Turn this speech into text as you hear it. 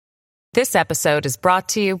This episode is brought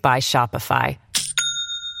to you by Shopify.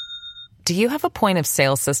 Do you have a point of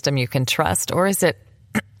sale system you can trust, or is it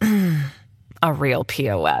a real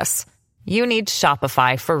POS? You need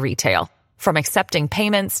Shopify for retail. From accepting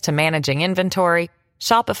payments to managing inventory,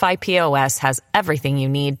 Shopify POS has everything you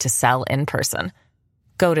need to sell in person.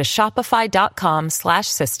 Go to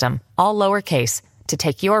shopify.com/system, all lowercase, to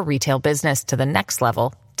take your retail business to the next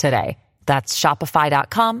level today. That's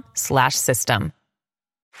shopify.com/system.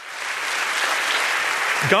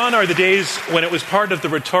 Gone are the days when it was part of the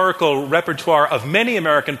rhetorical repertoire of many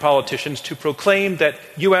American politicians to proclaim that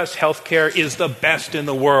U.S. healthcare is the best in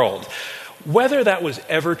the world. Whether that was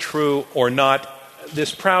ever true or not,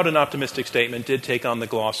 this proud and optimistic statement did take on the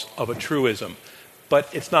gloss of a truism. But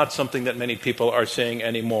it's not something that many people are saying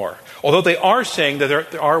anymore. Although they are saying that there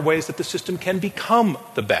are ways that the system can become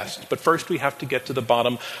the best. But first we have to get to the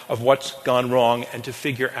bottom of what's gone wrong and to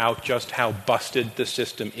figure out just how busted the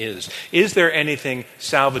system is. Is there anything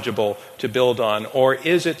salvageable to build on? Or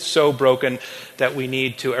is it so broken that we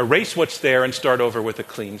need to erase what's there and start over with a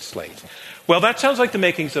clean slate? Well, that sounds like the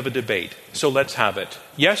makings of a debate, so let's have it.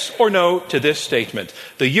 Yes or no to this statement: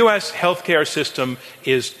 the U.S. healthcare system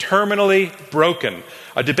is terminally broken.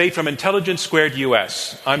 A debate from Intelligence Squared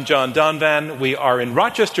US. I'm John Donvan. We are in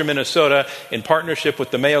Rochester, Minnesota, in partnership with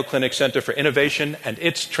the Mayo Clinic Center for Innovation and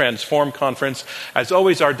its Transform Conference. As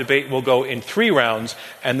always, our debate will go in 3 rounds,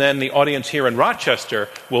 and then the audience here in Rochester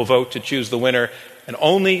will vote to choose the winner, and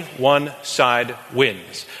only one side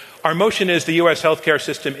wins. Our motion is the U.S. healthcare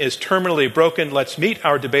system is terminally broken. Let's meet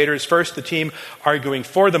our debaters. First, the team arguing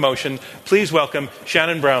for the motion. Please welcome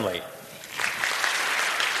Shannon Brownlee.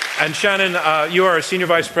 And Shannon, you are a senior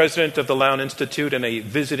vice president of the Lown Institute and a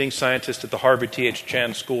visiting scientist at the Harvard T.H.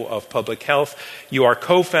 Chan School of Public Health. You are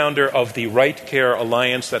co-founder of the Right Care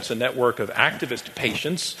Alliance. That's a network of activist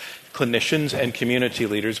patients, clinicians, and community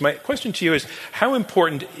leaders. My question to you is, how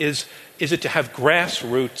important is it to have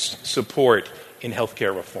grassroots support in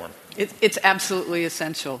healthcare reform? It's absolutely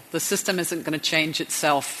essential. The system isn't going to change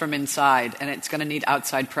itself from inside, and it's going to need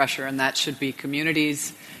outside pressure, and that should be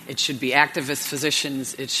communities, it should be activists,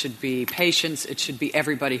 physicians, it should be patients, it should be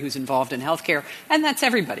everybody who's involved in healthcare, and that's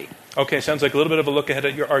everybody. Okay, sounds like a little bit of a look ahead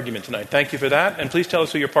at your argument tonight. Thank you for that, and please tell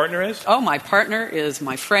us who your partner is. Oh, my partner is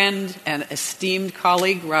my friend and esteemed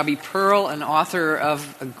colleague, Robbie Pearl, an author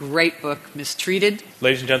of a great book, Mistreated.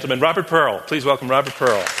 Ladies and gentlemen, Robert Pearl. Please welcome Robert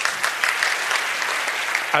Pearl.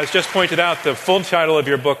 As just pointed out, the full title of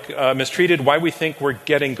your book, Mistreated, Why We Think We're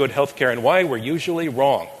Getting Good Healthcare and Why We're Usually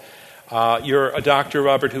Wrong. You're a doctor,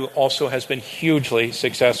 Robert, who also has been hugely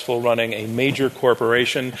successful running a major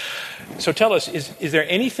corporation. So tell us, is there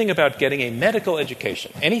anything about getting a medical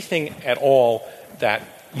education, anything at all that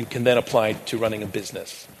you can then apply to running a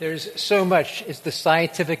business? There's so much. It's the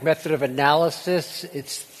scientific method of analysis.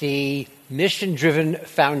 It's the mission-driven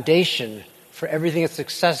foundation for everything that's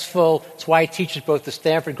successful. It's why I teach at both the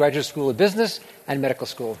Stanford Graduate School of Business and Medical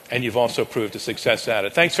School. And you've also proved a success at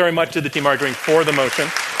it. Thanks very much to the team arguing for the motion.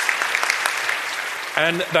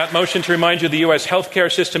 And that motion, to remind you, the U.S.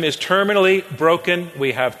 healthcare system is terminally broken.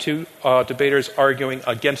 We have 2 debaters arguing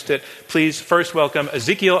against it. Please first welcome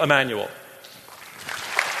Ezekiel Emanuel.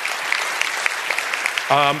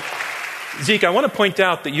 Zeke, I want to point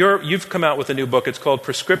out that you've come out with a new book. It's called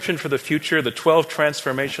Prescription for the Future, the 12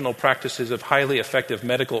 Transformational Practices of Highly Effective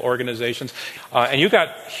Medical Organizations. And you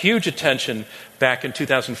got huge attention back in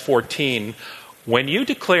 2014 when you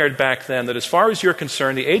declared back then that as far as you're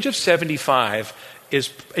concerned, the age of 75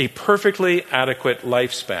 is a perfectly adequate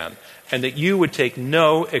lifespan, and that you would take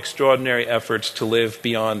no extraordinary efforts to live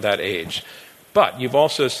beyond that age. But you've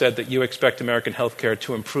also said that you expect American healthcare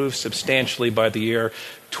to improve substantially by the year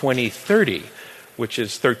 2030, which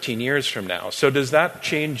is 13 years from now. So does that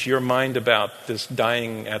change your mind about this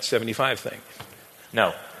dying at 75 thing?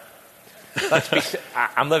 No.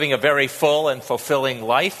 I'm living a very full and fulfilling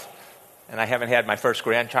life, and I haven't had my first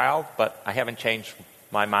grandchild, but I haven't changed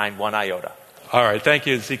my mind one iota. All right. Thank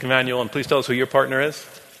you, Zeke Emanuel. And please tell us who your partner is.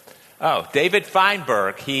 Oh, David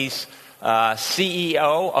Feinberg. He's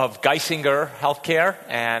CEO of Geisinger Healthcare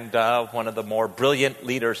and one of the more brilliant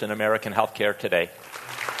leaders in American healthcare today.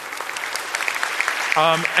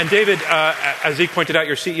 And David, as Zeke pointed out,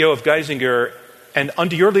 you're CEO of Geisinger, and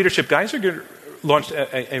under your leadership, Geisinger launched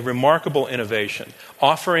a remarkable innovation,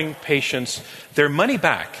 offering patients their money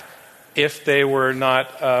back if they were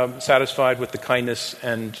not satisfied with the kindness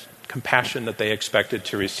and compassion that they expected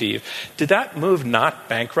to receive. Did that move not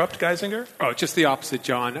bankrupt Geisinger? Oh, just the opposite,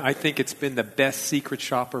 John. I think it's been the best secret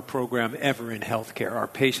shopper program ever in healthcare. Our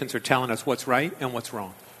patients are telling us what's right and what's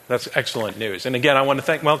wrong. That's excellent news. And again, I want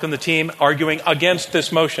to welcome the team arguing against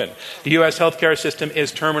this motion. The U.S. healthcare system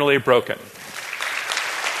is terminally broken.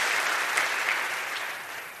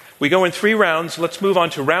 We go in 3 rounds. Let's move on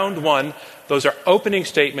to round 1. Those are opening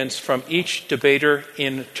statements from each debater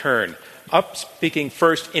in turn. Up speaking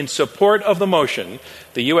first in support of the motion,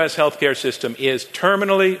 the U.S. healthcare system is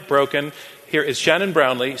terminally broken. Here is Shannon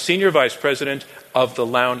Brownlee, Senior Vice President of the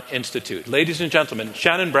Lown Institute. Ladies and gentlemen,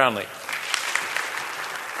 Shannon Brownlee.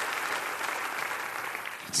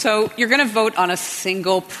 So you're going to vote on a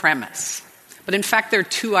single premise. But in fact, there are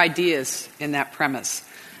 2 ideas in that premise.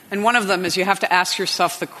 And one of them is you have to ask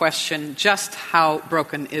yourself the question, just how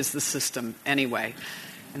broken is the system anyway?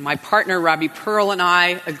 And my partner, Robbie Pearl, and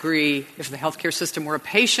I agree if the healthcare system were a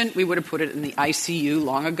patient, we would have put it in the ICU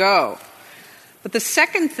long ago. But the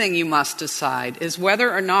second thing you must decide is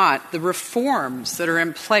whether or not the reforms that are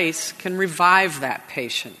in place can revive that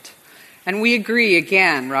patient. And we agree,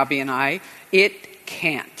 again, Robbie and I, it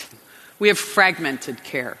can't. We have fragmented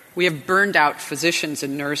care. We have burned out physicians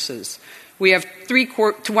and nurses. We have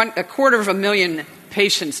a quarter of a million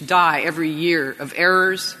patients die every year of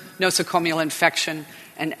errors, nosocomial infection,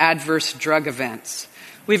 and adverse drug events.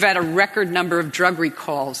 We've had a record number of drug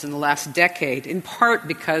recalls in the last decade, in part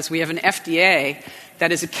because we have an FDA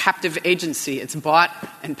that is a captive agency. It's bought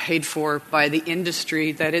and paid for by the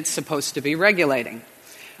industry that it's supposed to be regulating.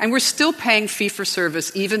 And we're still paying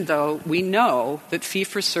fee-for-service, even though we know that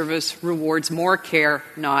fee-for-service rewards more care,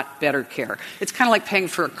 not better care. It's kind of like paying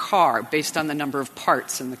for a car based on the number of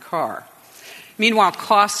parts in the car. Meanwhile,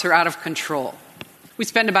 costs are out of control. We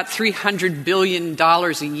spend about $300 billion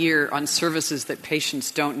a year on services that patients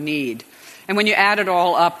don't need. And when you add it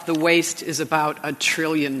all up, the waste is about $1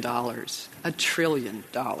 trillion. $1 trillion.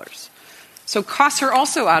 So costs are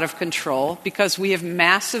also out of control because we have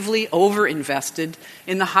massively overinvested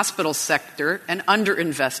in the hospital sector and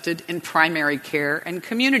underinvested in primary care and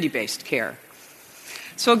community-based care.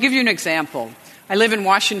 So I'll give you an example. I live in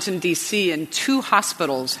Washington, D.C., and 2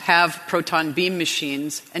 hospitals have proton beam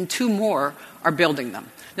machines, and 2 more are building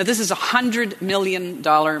them. Now, this is a $100 million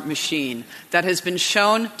machine that has been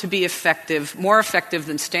shown to be effective, more effective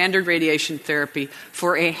than standard radiation therapy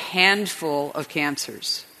for a handful of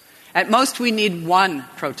cancers. At most, we need 1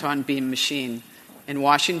 proton beam machine in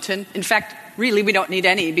Washington. In fact, really, we don't need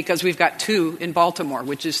any because we've got 2 in Baltimore,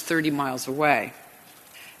 which is 30 miles away.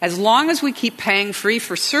 As long as we keep paying free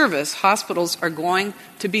for service, hospitals are going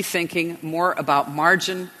to be thinking more about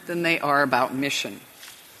margin than they are about mission.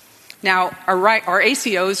 Now, our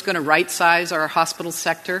ACO is going to right-size our hospital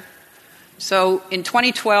sector. So in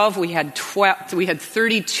 2012, we had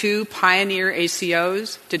 32 pioneer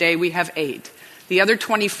ACOs. Today, we have 8. The other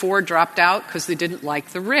 24 dropped out because they didn't like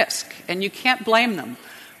the risk, and you can't blame them.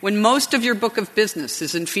 When most of your book of business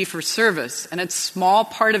is in fee-for-service and a small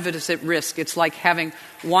part of it is at risk, it's like having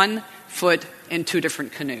 1 foot in 2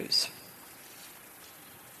 different canoes.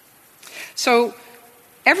 So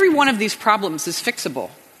every one of these problems is fixable.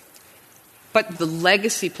 But the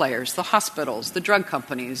legacy players, the hospitals, the drug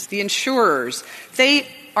companies, the insurers, they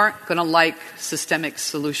aren't going to like systemic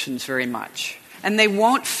solutions very much. And they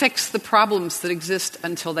won't fix the problems that exist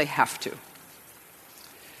until they have to.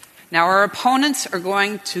 Now, our opponents are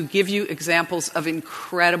going to give you examples of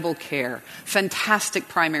incredible care, fantastic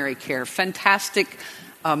primary care, fantastic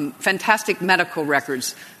medical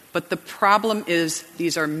records. But the problem is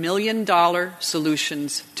these are $1 million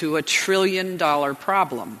solutions to a $1 trillion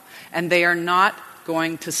problem. And they are not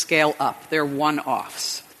going to scale up. They're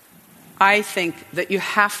one-offs. I think that you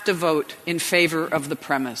have to vote in favor of the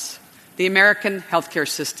premise. The American healthcare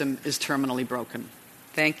system is terminally broken.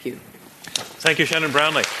 Thank you. Thank you, Shannon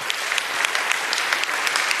Brownlee.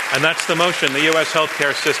 And that's the motion. The U.S.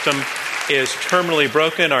 healthcare system is terminally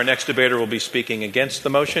broken. Our next debater will be speaking against the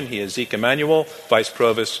motion. He is Zeke Emanuel, Vice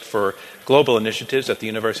Provost for Global Initiatives at the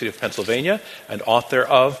University of Pennsylvania and author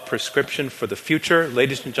of Prescription for the Future.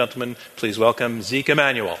 Ladies and gentlemen, please welcome Zeke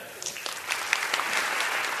Emanuel.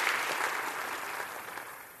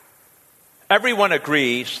 Everyone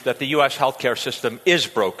agrees that the U.S. healthcare system is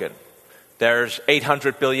broken. There's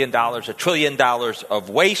 $800 billion, $1 trillion of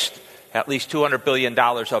waste, at least $200 billion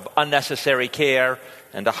of unnecessary care,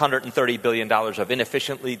 and $130 billion of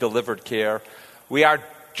inefficiently delivered care. We are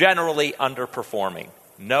generally underperforming.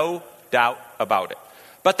 No doubt about it.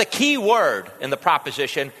 But the key word in the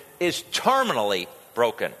proposition is terminally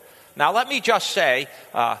broken. Now, let me just say,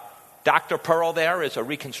 Dr. Pearl there is a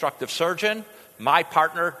reconstructive surgeon. My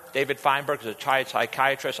partner, David Feinberg, is a child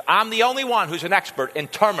psychiatrist. I'm the only one who's an expert in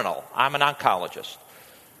terminal. I'm an oncologist.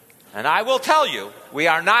 And I will tell you, we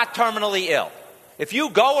are not terminally ill. If you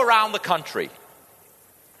go around the country,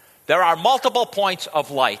 There are multiple points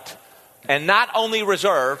of light, and not only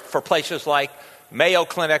reserved for places like Mayo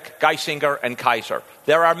Clinic, Geisinger, and Kaiser.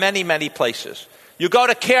 There are many, many places. You go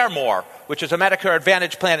to CareMore, which is a Medicare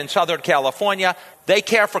Advantage plan in Southern California. They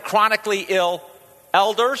care for chronically ill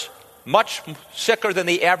elders, much sicker than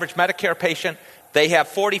the average Medicare patient. They have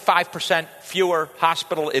 45% fewer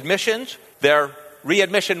hospital admissions. Their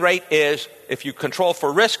readmission rate is, if you control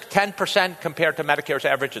for risk, 10% compared to Medicare's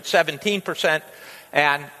average at 17%.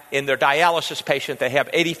 And in their dialysis patient, they have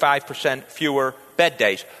 85% fewer bed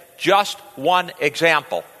days. Just one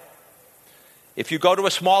example. If you go to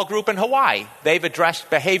a small group in Hawaii, they've addressed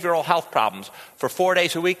behavioral health problems. For 4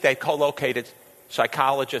 days a week, they've co-located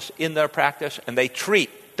psychologists in their practice, and they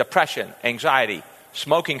treat depression, anxiety,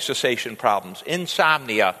 smoking cessation problems,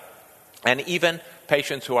 insomnia, and even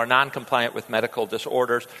patients who are non-compliant with medical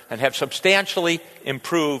disorders, and have substantially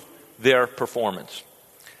improved their performance.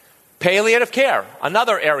 Palliative care,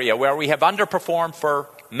 another area where we have underperformed for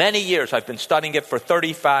many years. I've been studying it for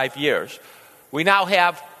 35 years. We now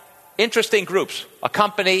have interesting groups. A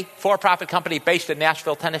company, for-profit company based in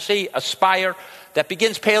Nashville, Tennessee, Aspire, that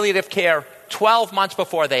begins palliative care 12 months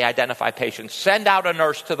before they identify patients, send out a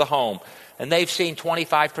nurse to the home, and they've seen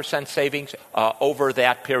 25% savings over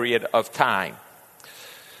that period of time.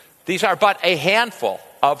 These are but a handful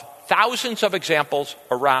of thousands of examples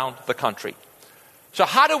around the country. So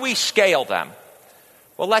how do we scale them?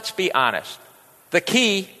 Well, let's be honest. The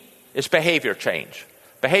key is behavior change.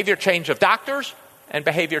 Behavior change of doctors and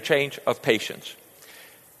behavior change of patients.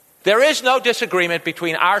 There is no disagreement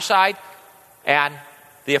between our side and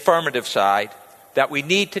the affirmative side that we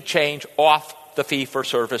need to change off the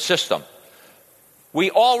fee-for-service system. We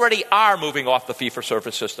already are moving off the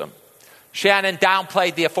fee-for-service system. Shannon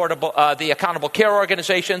downplayed the accountable care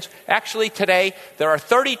organizations. Actually, today, there are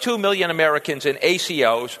 32 million Americans in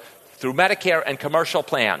ACOs through Medicare and commercial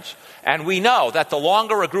plans. And we know that the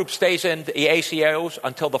longer a group stays in the ACOs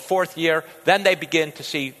until the fourth year, then they begin to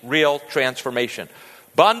see real transformation.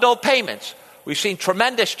 Bundled payments. We've seen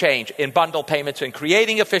tremendous change in bundled payments in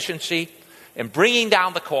creating efficiency, in bringing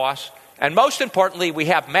down the costs. And most importantly, we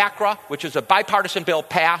have MACRA, which is a bipartisan bill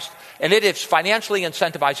passed, and it is financially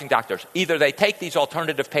incentivizing doctors. Either they take these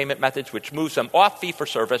alternative payment methods, which moves them off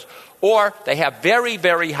fee-for-service, or they have very,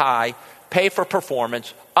 very high pay for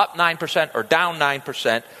performance, up 9% or down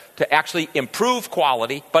 9%, to actually improve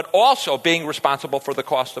quality, but also being responsible for the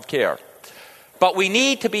cost of care. But we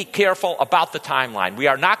need to be careful about the timeline. We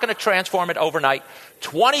are not going to transform it overnight.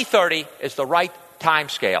 2030 is the right time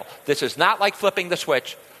scale. This is not like flipping the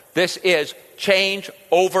switch. This is change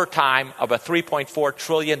over time of a $3.4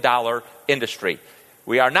 trillion industry.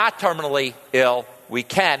 We are not terminally ill. We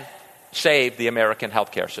can save the American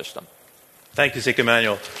healthcare system. Thank you, Zeke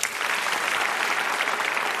Emanuel.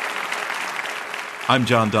 I'm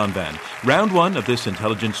John Donvan. Round one of this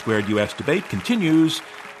Intelligence Squared U.S. debate continues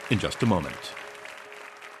in just a moment.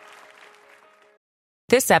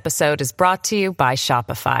 This episode is brought to you by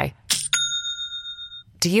Shopify.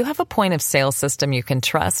 Do you have a point of sale system you can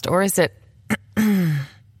trust, or is it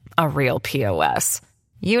a real POS?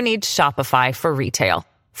 You need Shopify for retail.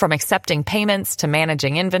 From accepting payments to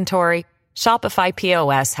managing inventory, Shopify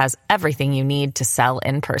POS has everything you need to sell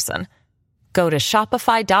in person. Go to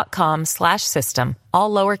shopify.com/system,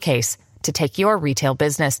 all lowercase, to take your retail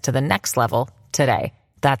business to the next level today.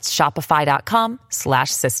 That's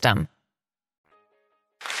shopify.com/system.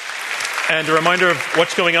 And a reminder of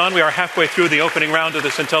what's going on. We are halfway through the opening round of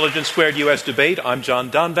this Intelligence Squared U.S. debate. I'm John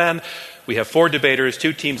Donvan. We have four debaters,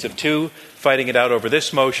 two teams of two, fighting it out over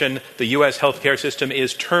this motion. The U.S. healthcare system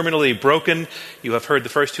is terminally broken. You have heard the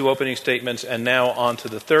first two opening statements, and now on to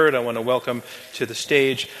the third. I want to welcome to the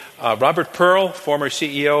stage Robert Pearl, former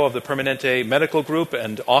CEO of the Permanente Medical Group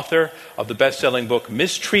and author of the best-selling book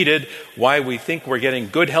Mistreated, Why We Think We're Getting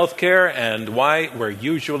Good Healthcare and Why We're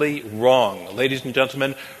Usually Wrong. Ladies and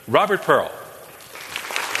gentlemen, Robert Pearl.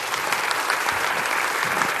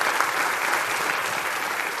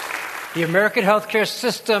 The American healthcare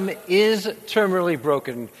system is terminally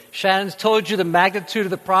broken. Shannon's told you the magnitude of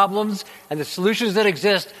the problems, and the solutions that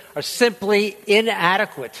exist are simply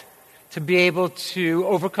inadequate to be able to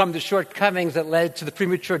overcome the shortcomings that led to the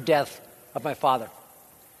premature death of my father.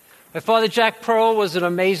 My father, Jack Pearl, was an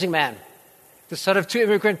amazing man, the son of two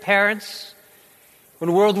immigrant parents.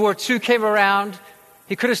 When World War II came around,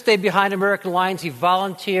 he could have stayed behind American lines. He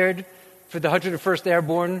volunteered for the 101st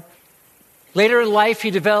Airborne. Later in life,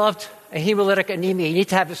 he developed a hemolytic anemia. You need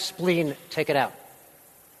to have his spleen taken out.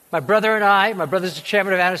 My brother and I, my brother's the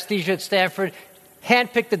chairman of anesthesia at Stanford,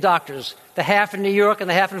 handpicked the doctors, the half in New York and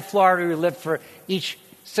the half in Florida who lived for each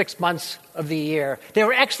 6 months of the year. They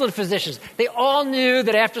were excellent physicians. They all knew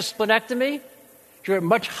that after splenectomy, you're at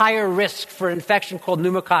much higher risk for an infection called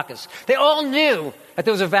pneumococcus. They all knew that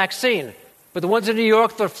there was a vaccine. But the ones in New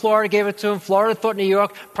York thought Florida gave it to him. Florida thought New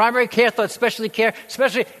York. Primary care thought specialty care.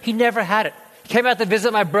 He never had it. He came out to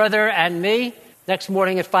visit my brother and me. Next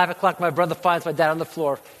morning at 5 o'clock, my brother finds my dad on the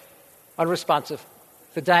floor, unresponsive.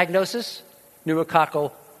 The diagnosis?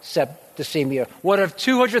 Pneumococcal septicemia. One of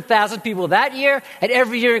 200,000 people that year and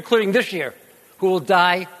every year, including this year, who will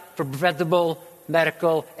die from preventable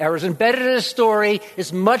medical errors. Embedded in his story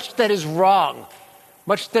is much that is wrong.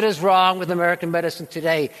 Much that is wrong with American medicine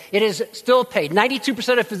today. It is still paid.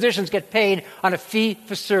 92% of physicians get paid on a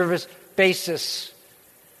fee-for-service basis.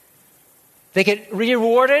 They get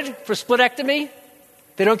rewarded for splenectomy.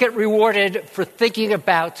 They don't get rewarded for thinking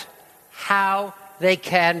about how they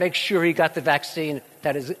can make sure he got the vaccine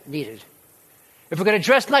that is needed. If we're going to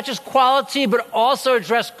address not just quality, but also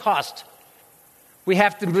address cost, we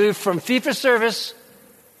have to move from fee-for-service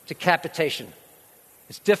to capitation.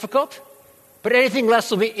 It's difficult, but anything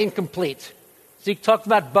less will be incomplete. Zeke talked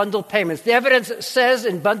about bundled payments. The evidence says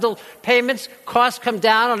in bundled payments, costs come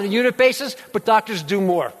down on a unit basis, but doctors do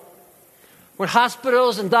more. When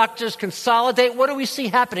hospitals and doctors consolidate, what do we see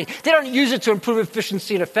happening? They don't use it to improve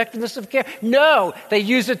efficiency and effectiveness of care. No, they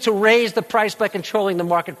use it to raise the price by controlling the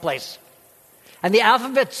marketplace. And the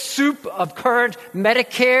alphabet soup of current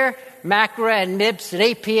Medicare, MACRA, and MIPS and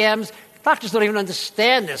APMs, doctors don't even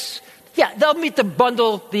understand this. Yeah, they'll meet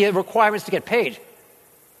the requirements to get paid,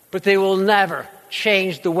 but they will never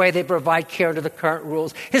change the way they provide care under the current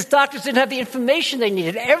rules. His doctors didn't have the information they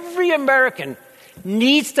needed. Every American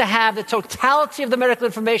needs to have the totality of the medical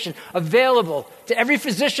information available to every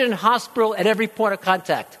physician, hospital, at every point of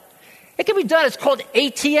contact. It can be done. It's called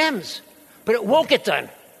ATMs, but it won't get done.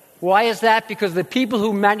 Why is that? Because the people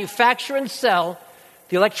who manufacture and sell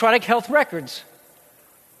the electronic health records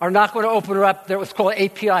are not going to open up what's called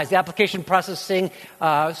APIs, the application processing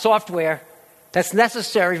software that's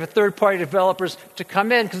necessary for third-party developers to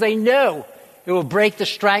come in because they know it will break the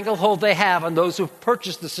stranglehold they have on those who have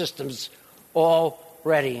purchased the systems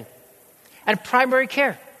already. And primary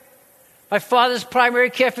care. My father's primary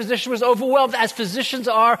care physician was overwhelmed, as physicians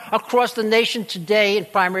are across the nation today in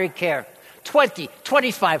primary care. 20,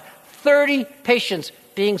 25, 30 patients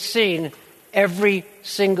being seen every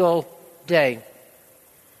single day.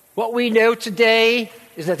 What we know today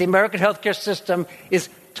is that the American healthcare system is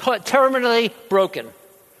terminally broken.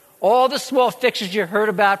 All the small fixes you heard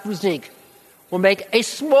about from Zeke will make a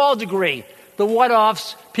small degree. The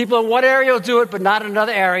one-offs, people in one area will do it, but not in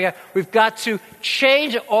another area. We've got to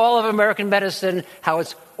change all of American medicine, how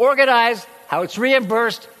it's organized, how it's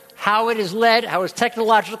reimbursed, how it is led, how it's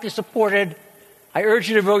technologically supported. I urge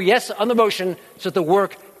you to vote yes on the motion so that the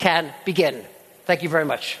work can begin. Thank you very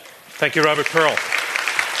much. Thank you, Robert Pearl.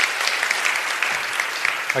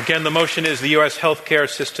 Again, the motion is the U.S. healthcare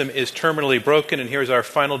system is terminally broken, and here's our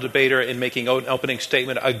final debater in making an opening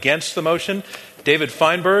statement against the motion, David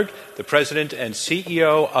Feinberg, the president and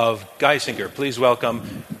CEO of Geisinger. Please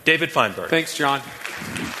welcome David Feinberg. Thanks, John.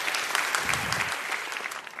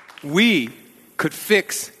 We could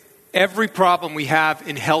fix every problem we have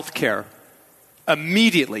in healthcare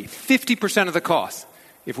immediately, 50% of the cost,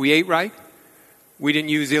 if we ate right, we didn't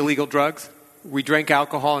use illegal drugs, we drank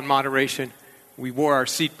alcohol in moderation, we wore our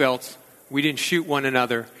seatbelts, we didn't shoot one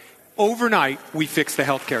another. Overnight, we fixed the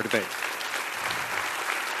healthcare debate.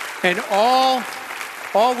 And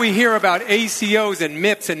all we hear about ACOs and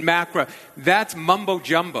MIPS and MACRA, that's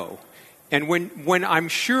mumbo-jumbo. And when I'm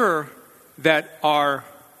sure that our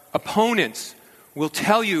opponents will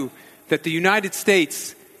tell you that the United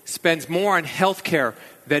States spends more on healthcare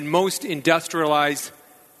than most industrialized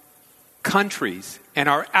countries, and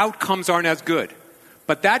our outcomes aren't as good.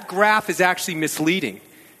 But that graph is actually misleading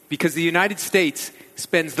because the United States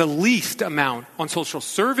spends the least amount on social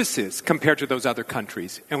services compared to those other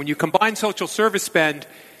countries. And when you combine social service spend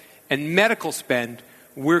and medical spend,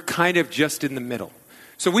 we're kind of just in the middle.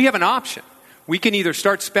 So we have an option. We can either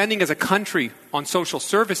start spending as a country on social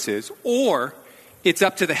services, or it's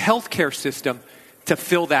up to the healthcare system to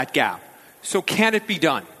fill that gap. So can it be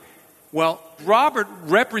done? Well, Robert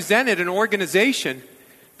represented an organization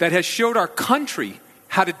that has showed our country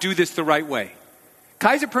how to do this the right way.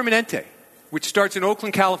 Kaiser Permanente, which starts in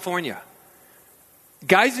Oakland, California.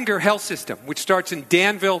 Geisinger Health System, which starts in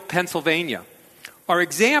Danville, Pennsylvania, are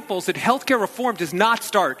examples that healthcare reform does not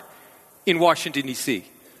start in Washington, D.C.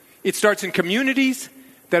 It starts in communities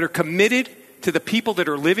that are committed to the people that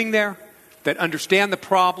are living there, that understand the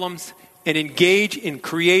problems, and engage in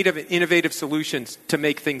creative and innovative solutions to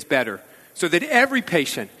make things better so that every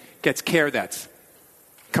patient gets care that's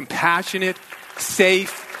compassionate,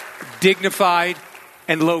 safe, dignified,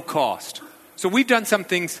 and low cost. So we've done some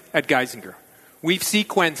things at Geisinger. We've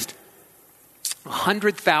sequenced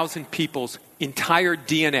 100,000 people's entire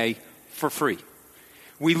DNA for free.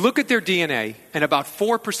 We look at their DNA, and about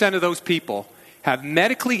 4% of those people have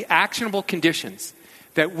medically actionable conditions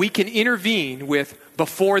that we can intervene with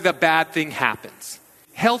before the bad thing happens.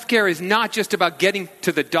 Healthcare is not just about getting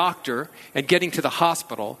to the doctor and getting to the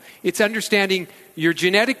hospital. It's understanding your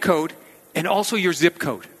genetic code and also your zip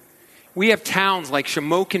code. We have towns like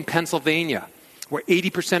Shamokin, Pennsylvania, where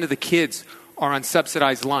 80% of the kids are on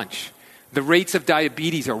subsidized lunch. The rates of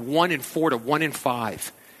diabetes are 1 in 4 to 1 in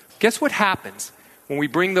 5. Guess what happens when we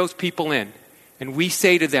bring those people in and we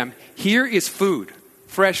say to them, here is food,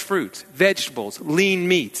 fresh fruits, vegetables, lean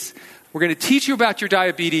meats. We're going to teach you about your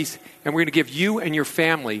diabetes, and we're going to give you and your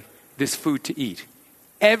family this food to eat.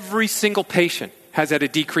 Every single patient has had a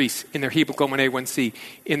decrease in their hemoglobin A1C,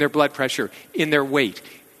 in their blood pressure, in their weight.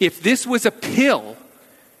 If this was a pill,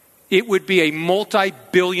 it would be a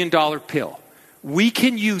multi-billion-dollar pill. We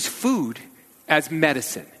can use food as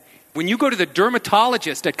medicine. When you go to the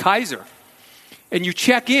dermatologist at Kaiser and you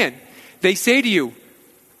check in, they say to you,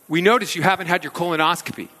 we notice you haven't had your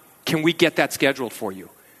colonoscopy. Can we get that scheduled for you?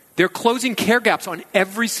 They're closing care gaps on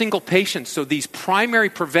every single patient, so these primary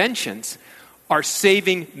preventions are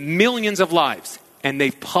saving millions of lives, and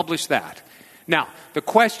they've published that. Now, the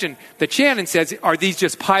question that Shannon says, are these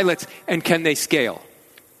just pilots and can they scale?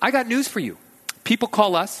 I got news for you. People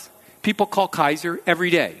call us, people call Kaiser every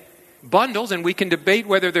day. Bundles, and we can debate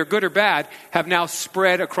whether they're good or bad, have now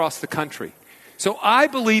spread across the country. So I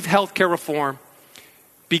believe healthcare reform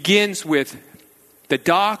begins with the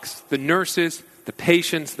docs, the nurses, the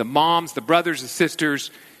patients, the moms, the brothers and sisters,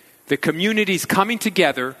 the communities coming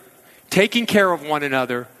together, taking care of one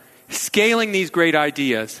another, scaling these great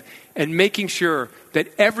ideas, and making sure that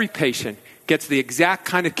every patient gets the exact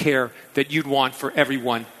kind of care that you'd want for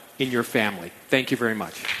everyone in your family. Thank you very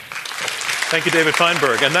much. Thank you, David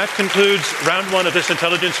Feinberg. And that concludes round one of this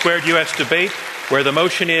Intelligence Squared U.S. debate, where the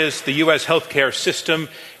motion is the U.S. healthcare system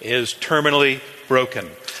is terminally broken.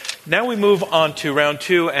 Now we move on to round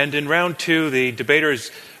two, and in round two, the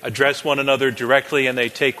debaters address one another directly, and they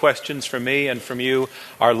take questions from me and from you,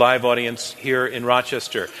 our live audience here in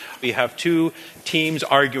Rochester. We have two teams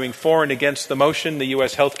arguing for and against the motion. The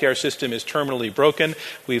U.S. healthcare system is terminally broken.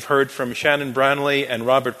 We've heard from Shannon Brownlee and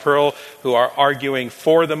Robert Pearl, who are arguing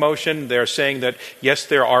for the motion. They're saying that, yes,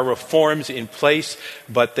 there are reforms in place,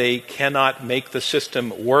 but they cannot make the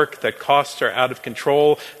system work, that costs are out of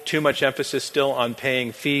control, too much emphasis still on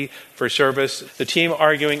paying fee for service. The team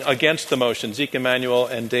arguing against the motion, Zeke Emanuel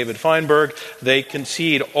and David Feinberg, they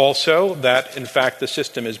concede also that, in fact, the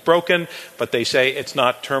system is broken, but they say it's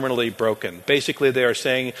not terminally broken. Basically, they are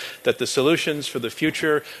saying that the solutions for the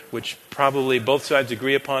future, which probably both sides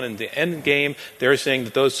agree upon in the end game, they're saying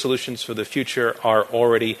that those solutions for the future are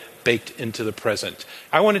already baked into the present.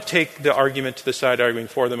 I want to take the argument to the side arguing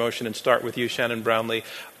for the motion and start with you, Shannon Brownlee.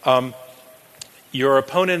 Your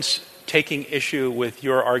opponents taking issue with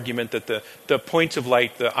your argument that the points of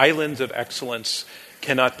light, the islands of excellence,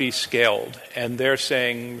 cannot be scaled. And they're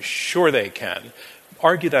saying, sure they can.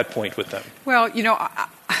 Argue that point with them. Well, you know,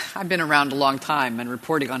 I've been around a long time and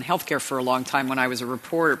reporting on healthcare for a long time when I was a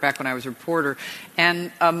reporter, back when I was a reporter.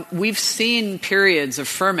 And we've seen periods of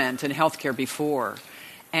ferment in healthcare before.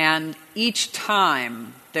 And each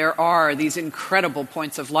time there are these incredible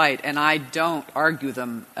points of light, and I don't argue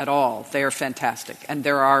them at all. They are fantastic, and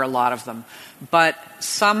there are a lot of them. But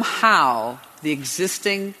somehow the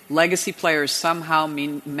existing legacy players somehow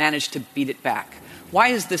manage to beat it back. Why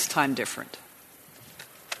is this time different?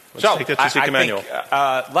 Let's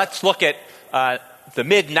look at the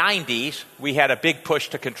mid-'90s. We had a big push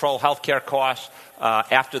to control healthcare costs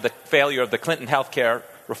after the failure of the Clinton healthcare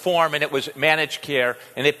reform, and it was managed care,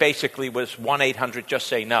 and it basically was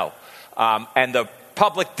 1-800-JUST-SAY-NO. And the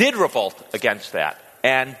public did revolt against that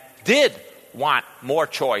and did want more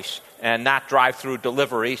choice and not drive-through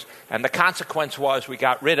deliveries. And the consequence was we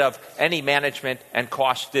got rid of any management and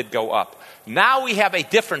costs did go up. Now we have a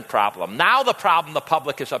different problem. Now the problem the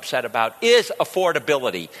public is upset about is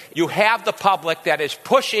affordability. You have the public that is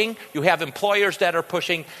pushing, you have employers that are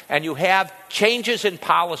pushing, and you have changes in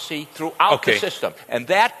policy throughout the system. And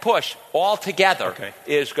that push altogether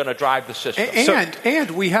is going to drive the system.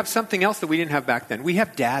 And we have something else that we didn't have back then. We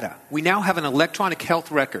have data. We now have an electronic health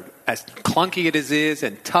record. As clunky it is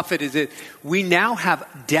and tough it is that we now have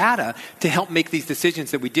data to help make these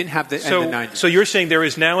decisions that we didn't have in the 90s. So you're saying there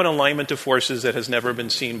is now an alignment of forces that has never been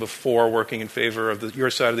seen before working in favor of your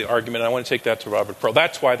side of the argument. I want to take that to Robert Pearl.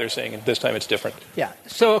 That's why they're saying this time it's different. Yeah.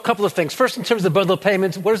 So a couple of things. First, in terms of bundle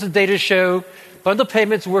payments, what does the data show? Bundle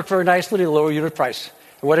payments work very nicely at a lower unit price.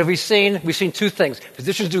 And what have we seen? We've seen two things.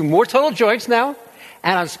 Physicians do more total joints now,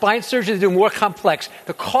 and on spine surgery, they do more complex.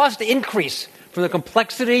 The cost increase from the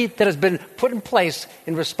complexity that has been put in place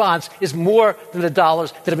in response is more than the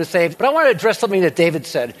dollars that have been saved. But I want to address something that David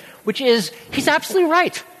said, which is he's absolutely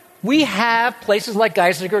right. We have places like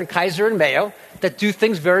Geisinger and Kaiser and Mayo that do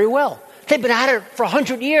things very well. They've been at it for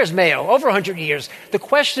 100 years, Mayo, over 100 years. The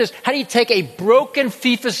question is, how do you take a broken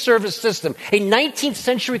fee-for-service system, a 19th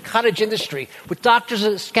century cottage industry with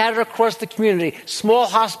doctors scattered across the community, small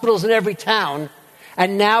hospitals in every town,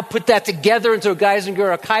 and now put that together into a Geisinger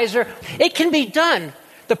or a Kaiser? It can be done.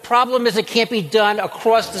 The problem is it can't be done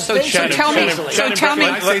across the state. So tell me. Can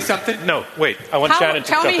I say something? No, wait. I want Shannon to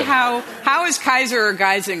tell me in. how is Kaiser or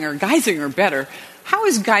Geisinger better? How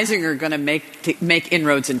is Geisinger going to make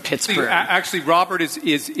inroads in Pittsburgh? Actually, Robert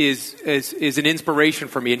is an inspiration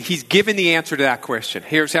for me, and he's given the answer to that question.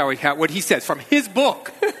 Here's what he says from his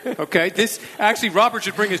book. Okay, Robert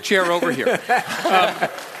should bring his chair over here.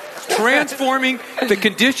 Transforming the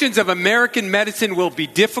conditions of American medicine will be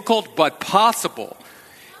difficult but possible.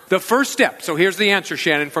 The first step, so here's the answer,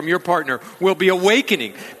 Shannon, from your partner, will be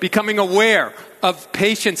awakening, becoming aware of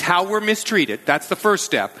patients, how we're mistreated. That's the first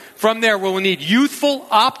step. From there, we'll need youthful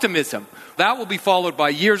optimism. That will be followed by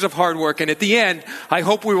years of hard work. And at the end, I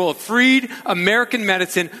hope we will have freed American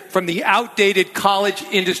medicine from the outdated college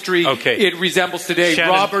industry it resembles today.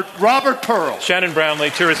 Shannon, Robert Pearl. Shannon Brownlee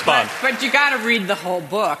to respond. But you got to read the whole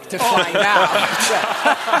book to find out.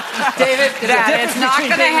 David, that it's not going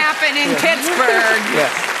to happen in Pittsburgh.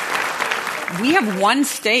 Yes. We have one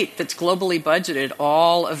state that's globally budgeted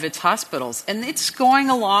all of its hospitals, and it's going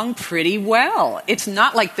along pretty well. It's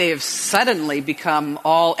not like they have suddenly become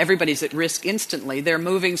everybody's at risk instantly. They're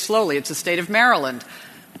moving slowly. It's the state of Maryland.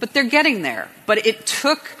 But they're getting there. But it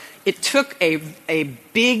took a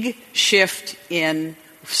big shift in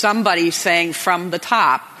somebody saying from the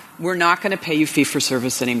top, we're not going to pay you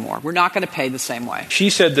fee-for-service anymore. We're not going to pay the same way.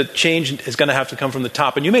 She said that change is going to have to come from the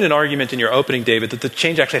top. And you made an argument in your opening, David, that the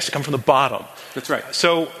change actually has to come from the bottom. That's right.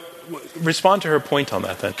 So respond to her point on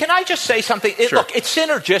that, then. Can I just say something? Sure. Look, it's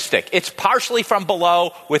synergistic. It's partially from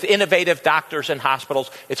below with innovative doctors and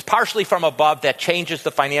hospitals. It's partially from above that changes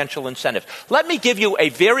the financial incentives. Let me give you a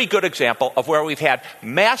very good example of where we've had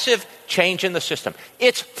massive change in the system.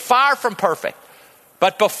 It's far from perfect.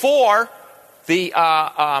 But before the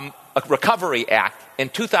Recovery Act in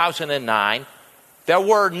 2009, there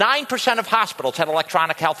were 9% of hospitals had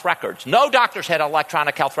electronic health records. No doctors had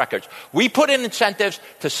electronic health records. We put in incentives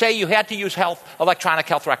to say you had to use electronic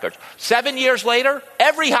health records. 7 years later,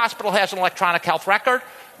 every hospital has an electronic health record.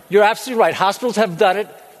 You're absolutely right. Hospitals have done it.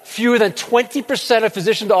 Fewer than 20% of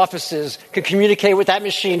physicians' offices can communicate with that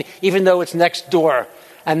machine, even though it's next door.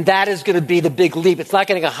 And that is going to be the big leap. It's not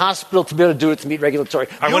getting a hospital to be able to do it to meet regulatory.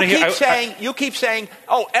 You keep saying,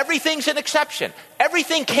 oh, everything's an exception.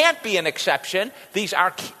 Everything can't be an exception. These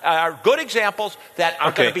are good examples that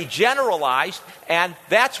are going to be generalized, and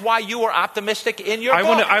that's why you were optimistic in your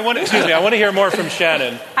book. I want to hear more from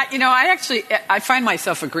Shannon. I find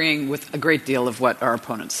myself agreeing with a great deal of what our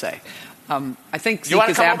opponents say. I think you want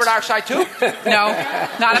to come over to our side too? No,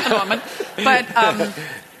 not at the moment.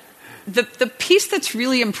 But the piece that's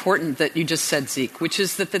really important that you just said, Zeke, which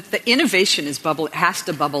is that the innovation has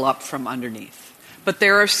to bubble up from underneath. But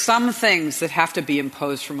there are some things that have to be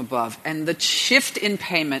imposed from above, and the shift in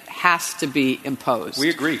payment has to be imposed. We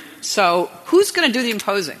agree. So who's going to do the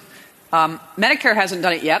imposing? Medicare hasn't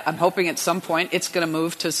done it yet. I'm hoping at some point it's going to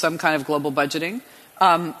move to some kind of global budgeting.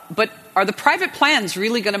 But are the private plans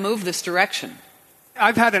really going to move this direction?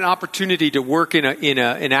 I've had an opportunity to work in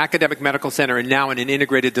an academic medical center and now in an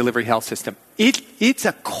integrated delivery health system. It's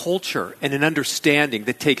a culture and an understanding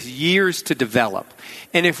that takes years to develop.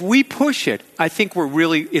 And if we push it, I think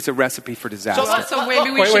it's a recipe for disaster. So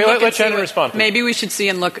maybe we should let Shannon respond. Maybe we should see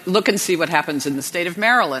and look and see what happens in the state of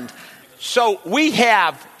Maryland. So we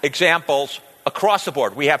have examples across the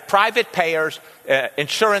board. We have private payers,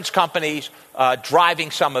 insurance companies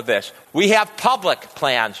driving some of this. We have public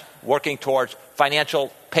plans working towards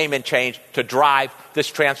financial payment change to drive this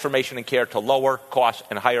transformation in care to lower costs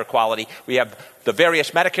and higher quality. We have the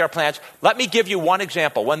various Medicare plans. Let me give you one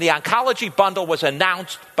example. When the oncology bundle was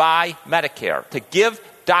announced by Medicare to give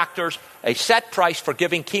doctors a set price for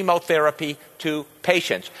giving chemotherapy to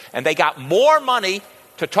patients, and they got more money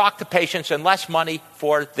to talk to patients and less money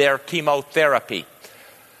for their chemotherapy.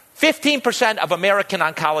 15% of American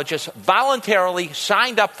oncologists voluntarily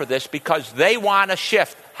signed up for this because they want to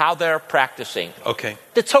shift how they're practicing. Okay.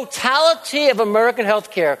 The totality of American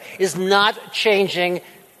healthcare is not changing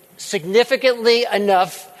significantly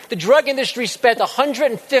enough. The drug industry spent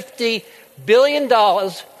 $150 million in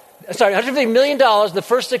the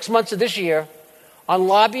first 6 months of this year on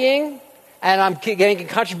lobbying, and I'm getting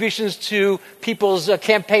contributions to people's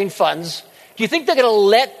campaign funds. Do you think they're going to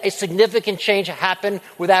let a significant change happen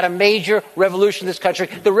without a major revolution in this country?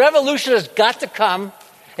 The revolution has got to come.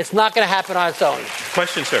 It's not going to happen on its own.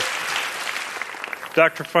 Question, sir.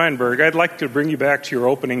 Dr. Feinberg, I'd like to bring you back to your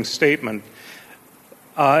opening statement.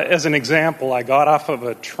 As an example, I got off of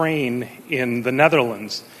a train in the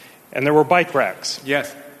Netherlands, and there were bike racks.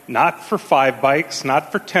 Yes. Not for 5 bikes,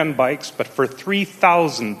 not for 10 bikes, but for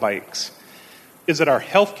 3,000 bikes. Is it our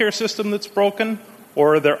healthcare system that's broken,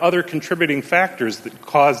 or are there other contributing factors that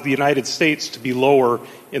cause the United States to be lower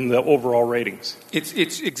in the overall ratings?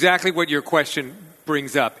 It's exactly what your question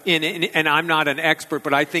brings up. And I'm not an expert,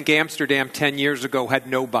 but I think Amsterdam 10 years ago had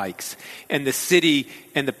no bikes. And the city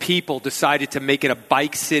and the people decided to make it a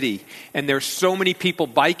bike city. And there's so many people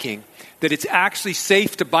biking that it's actually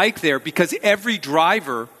safe to bike there because every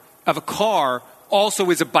driver of a car also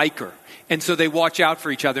is a biker. And so they watch out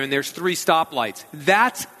for each other. And there's 3 stoplights.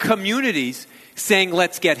 That's communities saying,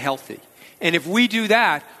 let's get healthy. And if we do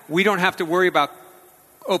that, we don't have to worry about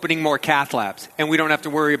opening more cath labs, and we don't have to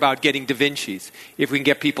worry about getting Da Vinci's if we can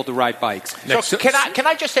get people to ride bikes. So can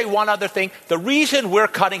I just say one other thing? The reason we're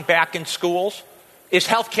cutting back in schools is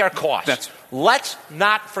healthcare costs. Let's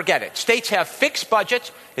not forget it. States have fixed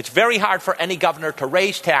budgets. It's very hard for any governor to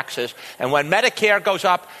raise taxes. And when Medicare goes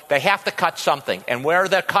up, they have to cut something. And where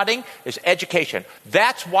they're cutting is education.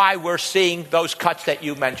 That's why we're seeing those cuts that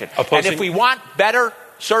you mentioned. And if we want better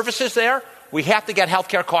services there, we have to get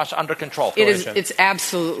healthcare costs under control. It's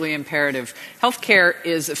absolutely imperative. Healthcare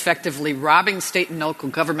is effectively robbing state and local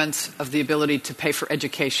governments of the ability to pay for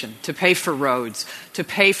education, to pay for roads, to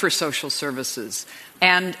pay for social services.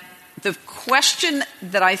 And the question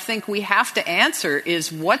that I think we have to answer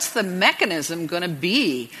is, what's the mechanism going to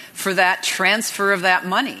be for that transfer of that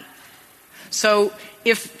money? So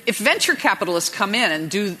if venture capitalists come in and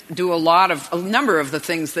do a number of the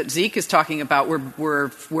things that Zeke is talking about were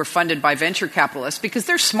funded by venture capitalists because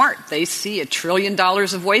they're smart. They see $1 trillion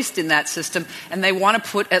of waste in that system and they want to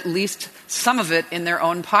put at least some of it in their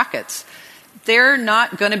own pockets. They're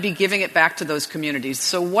not going to be giving it back to those communities.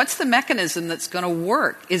 So what's the mechanism that's going to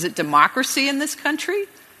work? Is it democracy in this country?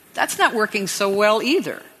 That's not working so well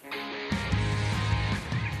either.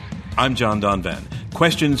 I'm John Donvan.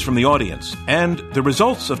 Questions from the audience and the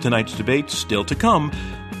results of tonight's debate still to come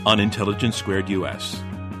on Intelligence Squared US.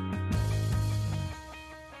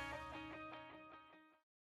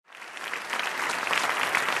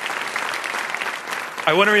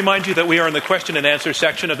 I want to remind you that we are in the question and answer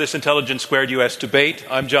section of this Intelligence Squared US debate.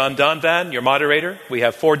 I'm John Donvan, your moderator. We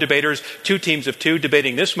have 4 debaters, 2 teams of 2,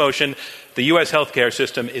 debating this motion: the U.S. healthcare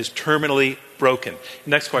system is terminally broken.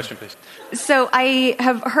 Next question, please. So I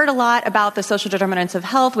have heard a lot about the social determinants of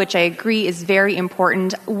health, which I agree is very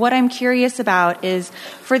important. What I'm curious about is,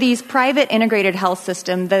 for these private integrated health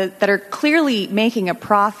systems that are clearly making a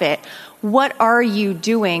profit, what are you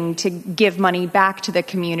doing to give money back to the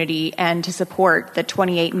community and to support the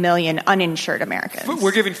 28 million uninsured Americans?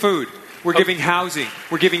 We're giving food. We're giving housing.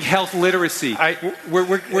 We're giving health literacy.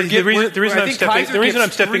 The reason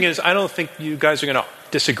I'm stepping is I don't think you guys are going to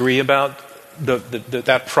disagree about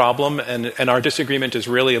that problem, and our disagreement is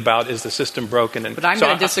really about, is the system broken? But I'm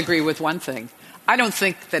going to disagree with one thing. I don't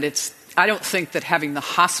think that having the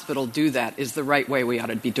hospital do that is the right way we ought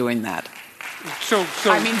to be doing that.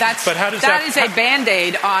 I mean, that is a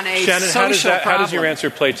Band-Aid on a social problem. How does your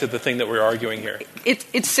answer play to the thing that we're arguing here?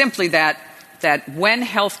 It's simply that when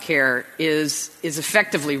healthcare is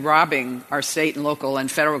effectively robbing our state and local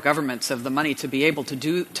and federal governments of the money to be able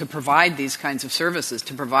to provide these kinds of services,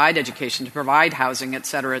 to provide education, to provide housing, et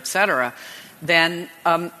cetera, then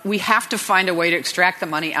we have to find a way to extract the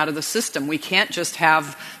money out of the system. We can't just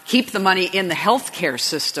keep the money in the healthcare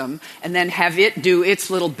system and then have it do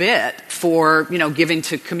its little bit for, giving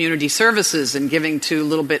to community services and giving to a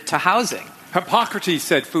little bit to housing. Hippocrates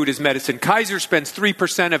said food is medicine. Kaiser spends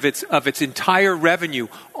 3% of its entire revenue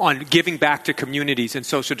on giving back to communities and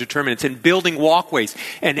social determinants and building walkways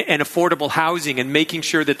and affordable housing and making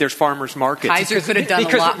sure that there's farmers markets. Kaiser could have done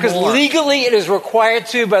a lot more. Because legally it is required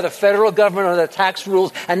to by the federal government under the tax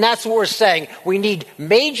rules, and that's what we're saying. We need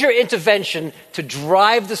major intervention to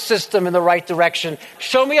drive the system in the right direction.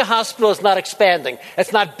 Show me a hospital that's not expanding,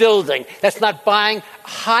 that's not building, that's not buying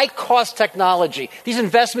high-cost technology. These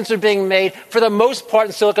investments are being made for the most part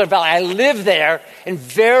in Silicon Valley. I live there in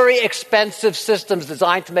very expensive systems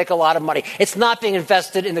designed to make a lot of money. It's not being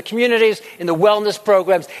invested in the communities, in the wellness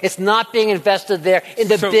programs. It's not being invested there in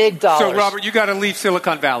the big dollars. So, Robert, you got to leave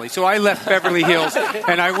Silicon Valley. So I left Beverly Hills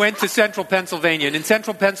and I went to central Pennsylvania. And in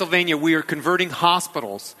central Pennsylvania, we are converting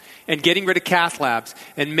hospitals and getting rid of cath labs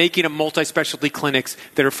and making them multi-specialty clinics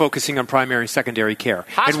that are focusing on primary and secondary care.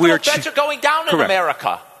 Hospital beds are going down in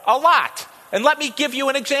America. A lot. And let me give you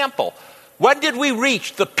an example. When did we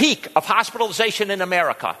reach the peak of hospitalization in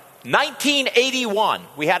America? 1981.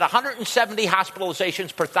 We had 170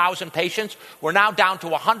 hospitalizations per 1,000 patients. We're now down to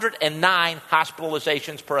 109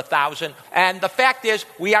 hospitalizations per 1,000. And the fact is,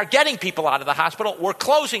 we are getting people out of the hospital. We're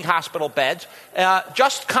closing hospital beds,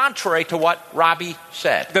 just contrary to what Robbie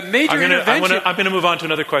said. The major intervention... I'm going to move on to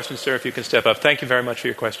another question, sir, if you can step up. Thank you very much for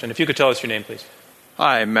your question. If you could tell us your name, please.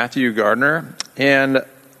 Hi, Matthew Gardner. And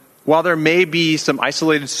while there may be some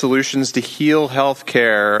isolated solutions to heal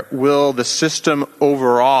healthcare, will the system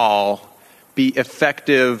overall be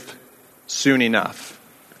effective soon enough?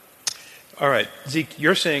 All right. Zeke,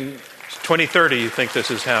 you're saying 2030 you think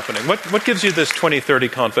this is happening. What gives you this 2030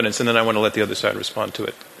 confidence? And then I want to let the other side respond to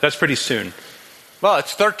it. That's pretty soon. Well,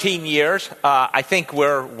 it's 13 years. I think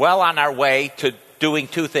we're well on our way to doing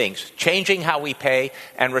two things: changing how we pay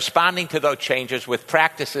and responding to those changes with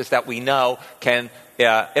practices that we know can,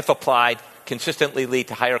 if applied, consistently lead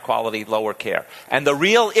to higher quality, lower care. And the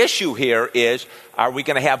real issue here is, are we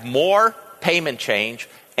going to have more payment change,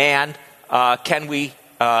 and can we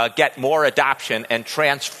get more adoption and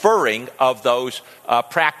transferring of those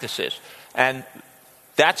practices? And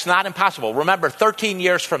that's not impossible. Remember, 13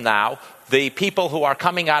 years from now, the people who are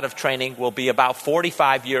coming out of training will be about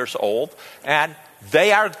 45 years old, and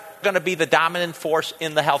they are going to be the dominant force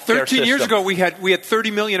in the healthcare system. 13 years ago, we had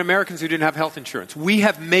 30 million Americans who didn't have health insurance. We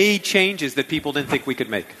have made changes that people didn't think we could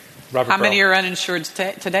make. How many are uninsured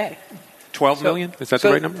today? 12 million? Is that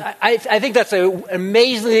the right number? I think that's an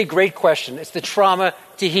amazingly great question. It's the trauma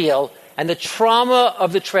to heal and the trauma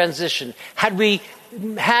of the transition. Had we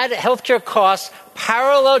had healthcare costs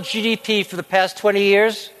parallel GDP for the past 20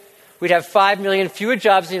 years, we'd have 5 million fewer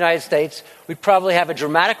jobs in the United States. We'd probably have a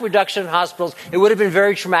dramatic reduction in hospitals. It would have been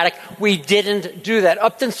very traumatic. We didn't do that.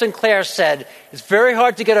 Upton Sinclair said, it's very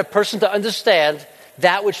hard to get a person to understand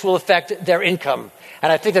that which will affect their income.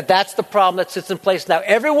 And I think that that's the problem that sits in place now.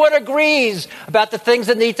 Everyone agrees about the things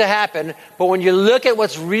that need to happen, but when you look at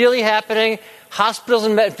what's really happening, hospitals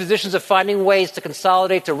and physicians are finding ways to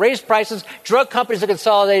consolidate, to raise prices. Drug companies are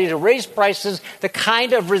consolidating to raise prices. The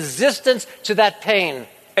kind of resistance to that pain.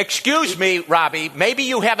 Excuse me, Robbie, maybe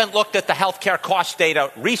you haven't looked at the healthcare cost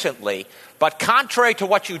data recently, but contrary to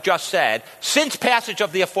what you just said, since passage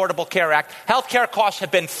of the Affordable Care Act, healthcare costs have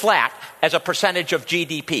been flat as a percentage of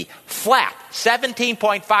GDP. Flat.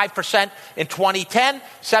 17.5% in 2010,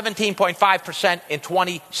 17.5% in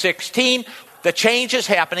 2016. The change is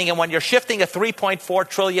happening, and when you're shifting a $3.4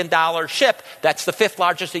 trillion ship, that's the fifth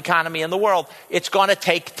largest economy in the world, it's going to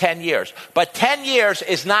take 10 years. But 10 years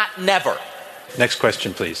is not never. Next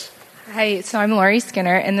question, please. Hi, so I'm Lori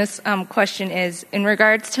Skinner, and this question is in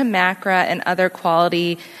regards to MACRA and other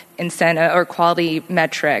quality incentive or quality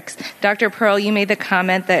metrics. Dr. Pearl, you made the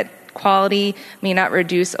comment that quality may not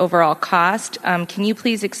reduce overall cost. Can you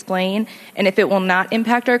please explain? And if it will not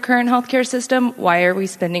impact our current healthcare system, why are we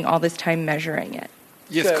spending all this time measuring it?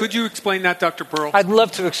 Yes, could you explain that, Dr. Pearl? I'd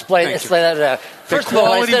love to explain it. First of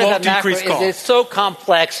all, I said that macro is so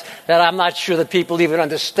complex that I'm not sure that people even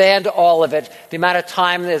understand all of it. The amount of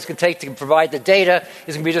time that it's going to take to provide the data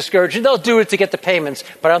is going to be discouraging. They'll do it to get the payments,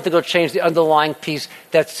 but I don't think it'll change the underlying piece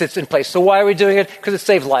that sits in place. So why are we doing it? Because it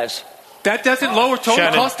saves lives. That doesn't lower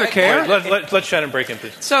total cost of care? Let Shannon break in,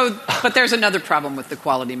 please. But there's another problem with the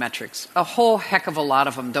quality metrics. A whole heck of a lot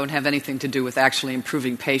of them don't have anything to do with actually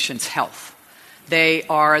improving patients' health. They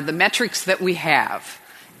are the metrics that we have.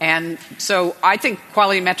 And so I think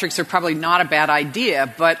quality metrics are probably not a bad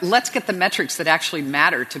idea, but let's get the metrics that actually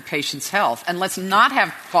matter to patients' health. And let's not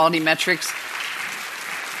have quality metrics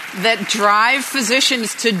that drive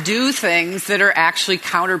physicians to do things that are actually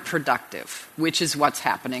counterproductive, which is what's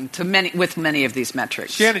happening with many of these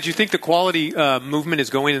metrics. Shannon, do you think the quality movement is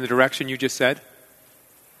going in the direction you just said?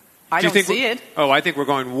 I don't see it. Oh, I think we're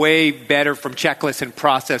going way better from checklist and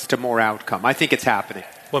process to more outcome. I think it's happening.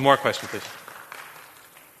 One more question, please.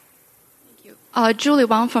 Julie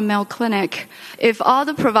Wang from Mayo Clinic. If all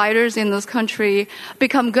the providers in this country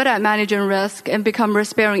become good at managing risk and become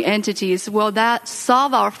risk-bearing entities, will that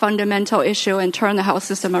solve our fundamental issue and turn the health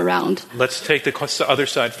system around? Let's take the other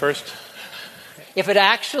side first. If it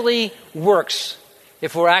actually works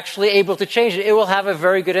if we're actually able to change it, it will have a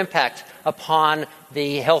very good impact upon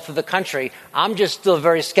the health of the country. I'm just still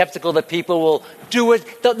very skeptical that people will do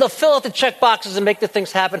it. They'll fill out the check boxes and make the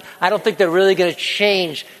things happen. I don't think they're really going to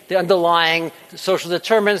change the underlying social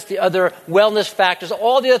determinants, the other wellness factors,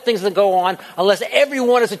 all the other things that go on, unless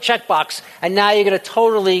everyone is a checkbox. And now you're going to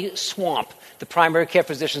totally swamp the primary care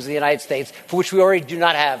physicians in the United States, for which we already do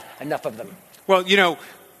not have enough of them. Well,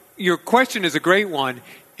 your question is a great one.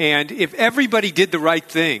 And if everybody did the right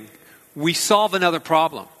thing, we solve another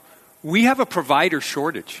problem. We have a provider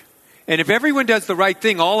shortage. And if everyone does the right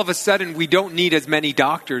thing, all of a sudden we don't need as many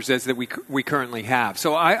doctors as that we currently have.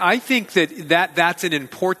 So I think that's an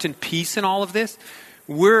important piece in all of this.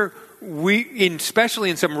 Especially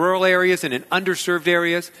in some rural areas and in underserved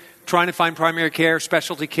areas, trying to find primary care,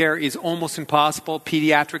 specialty care is almost impossible,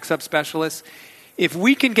 pediatric subspecialists. If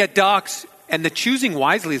we can get docs, and the Choosing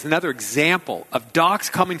Wisely is another example of docs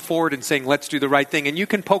coming forward and saying, let's do the right thing. And you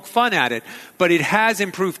can poke fun at it, but it has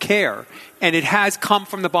improved care, and it has come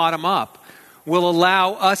from the bottom up, will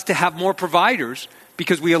allow us to have more providers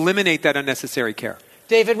because we eliminate that unnecessary care.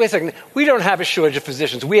 David, wait a second. We don't have a shortage of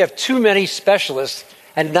physicians. We have too many specialists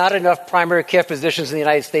and not enough primary care physicians in the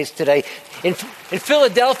United States today. In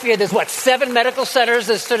Philadelphia, there's 7 medical centers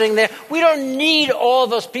that are sitting there. We don't need all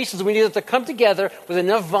those pieces. We need them to come together with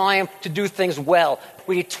enough volume to do things well.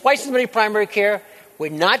 We need twice as many primary care.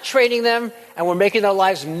 We're not training them, and we're making their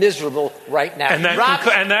lives miserable right now. And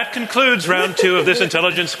that concludes round 2 of this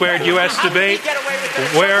Intelligence Squared U.S. debate,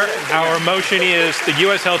 where our motion is the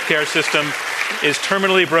U.S. healthcare system is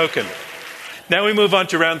terminally broken. Now we move on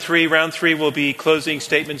to round 3. Round 3 will be closing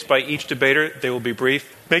statements by each debater. They will be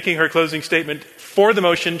brief. Making her closing statement for the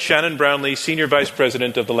motion, Shannon Brownlee, Senior Vice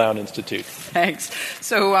President of the Lown Institute. Thanks.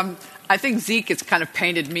 So I think Zeke has kind of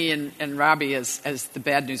painted me and Robbie as the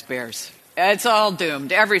bad news bears. It's all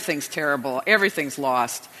doomed. Everything's terrible. Everything's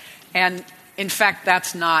lost. And in fact,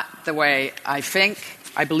 that's not the way I think.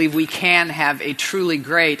 I believe we can have a truly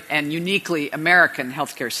great and uniquely American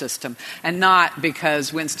healthcare system, and not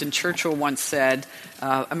because Winston Churchill once said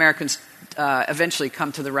Americans eventually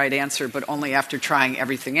come to the right answer, but only after trying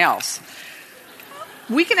everything else.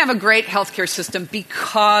 We can have a great healthcare system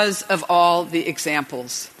because of all the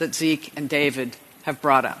examples that Zeke and David have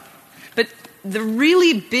brought up. But the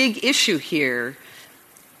really big issue here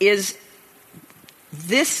is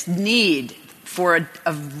this need for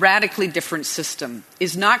a radically different system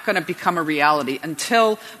is not going to become a reality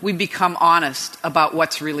until we become honest about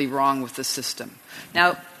what's really wrong with the system.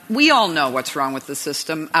 Now, we all know what's wrong with the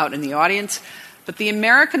system out in the audience, but the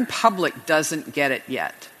American public doesn't get it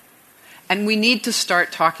yet. And we need to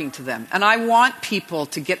start talking to them. And I want people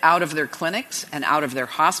to get out of their clinics and out of their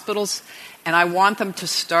hospitals, and I want them to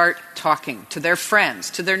start talking to their friends,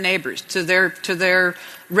 to their neighbors, to their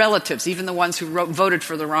relatives, even the ones who voted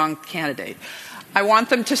for the wrong candidate. I want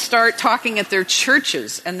them to start talking at their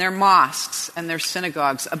churches and their mosques and their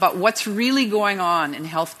synagogues about what's really going on in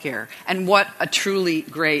healthcare and what a truly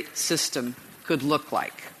great system could look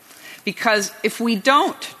like. Because if we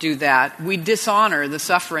don't do that, we dishonor the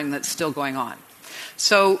suffering that's still going on.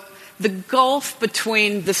 So the gulf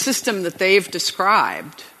between the system that they've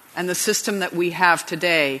described and the system that we have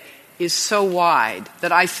today is so wide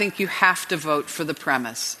that I think you have to vote for the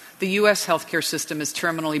premise. The U.S. healthcare system is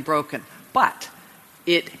terminally broken, but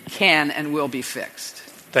it can and will be fixed.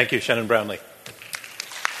 Thank you, Shannon Brownlee.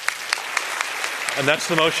 And that's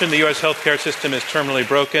the motion. The U.S. healthcare system is terminally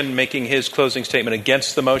broken. Making his closing statement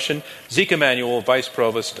against the motion, Zeke Emanuel, Vice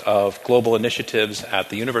Provost of Global Initiatives at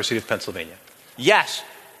the University of Pennsylvania. Yes,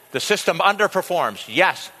 the system underperforms.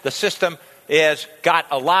 Yes, the system has got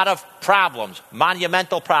a lot of problems,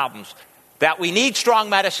 monumental problems. That we need strong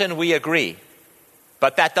medicine, we agree.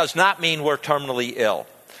 But that does not mean we're terminally ill.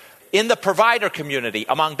 In the provider community,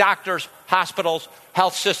 among doctors, hospitals,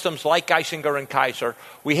 health systems like Geisinger and Kaiser,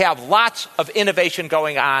 we have lots of innovation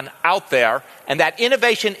going on out there, and that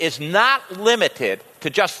innovation is not limited to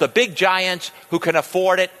just the big giants who can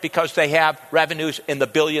afford it because they have revenues in the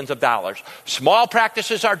billions of dollars. Small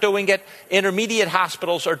practices are doing it, intermediate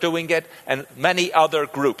hospitals are doing it, and many other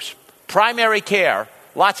groups. Primary care,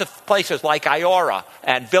 lots of places like Iora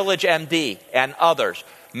and Village MD and others.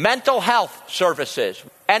 Mental health services,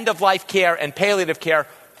 end-of-life care and palliative care.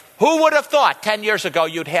 Who would have thought 10 years ago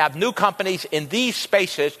you'd have new companies in these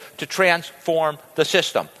spaces to transform the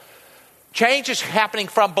system? Change is happening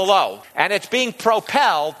from below, and it's being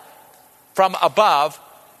propelled from above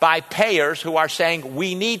by payers who are saying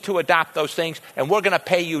we need to adopt those things and we're going to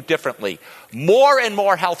pay you differently. More and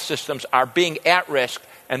more health systems are being at risk,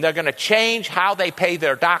 and they're going to change how they pay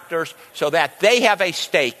their doctors so that they have a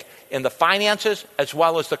stake in the finances as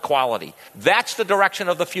well as the quality. That's the direction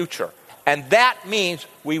of the future. And that means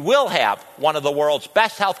we will have one of the world's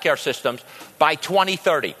best healthcare systems by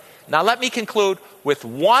 2030. Now, let me conclude with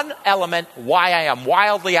one element why I am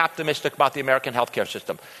wildly optimistic about the American healthcare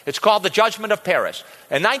system. It's called the Judgment of Paris.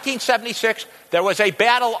 In 1976, there was a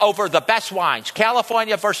battle over the best wines,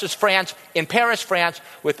 California versus France, in Paris, France,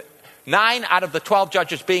 with 9 out of the 12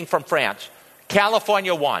 judges being from France.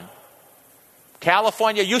 California won.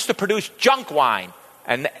 California used to produce junk wine,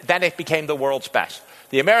 and then it became the world's best.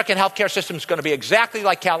 The American healthcare system is going to be exactly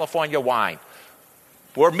like California wine.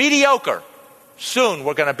 We're mediocre. Soon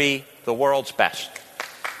we're going to be the world's best.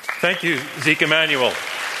 Thank you, Zeke Emanuel.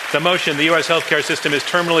 The motion, the U.S. healthcare system is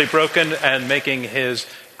terminally broken, and making his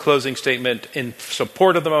closing statement in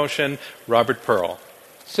support of the motion, Robert Pearl.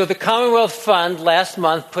 So the Commonwealth Fund last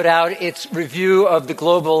month put out its review of the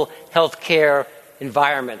global healthcare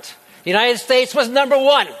environment. The United States was number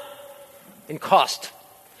 1 in cost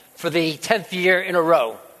for the 10th year in a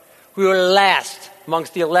row. We were last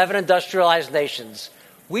amongst the 11 industrialized nations.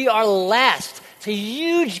 We are last. It's a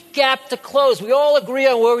huge gap to close. We all agree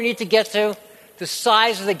on where we need to get to. The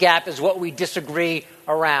size of the gap is what we disagree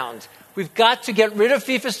around. We've got to get rid of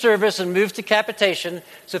fee-for-service and move to capitation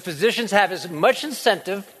so physicians have as much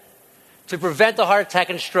incentive to prevent a heart attack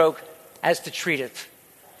and stroke as to treat it.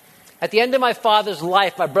 At the end of my father's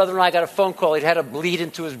life, my brother and I got a phone call. He'd had a bleed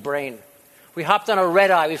into his brain. We hopped on a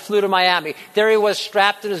red-eye. We flew to Miami. There he was,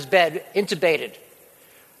 strapped in his bed, intubated.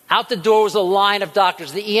 Out the door was a line of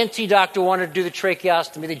doctors. The ENT doctor wanted to do the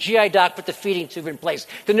tracheostomy. The GI doc put the feeding tube in place.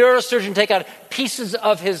 The neurosurgeon take out pieces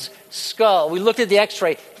of his skull. We looked at the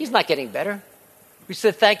x-ray. He's not getting better. We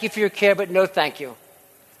said, thank you for your care, but no thank you.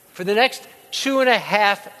 For the next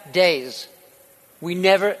 2.5 days, we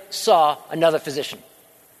never saw another physician.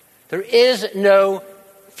 There is no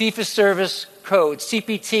fee-for-service code,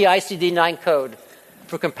 CPT ICD-9 code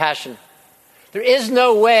for compassion. There is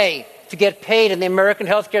no way to get paid in the American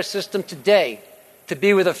healthcare system today to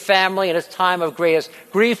be with a family in its time of greatest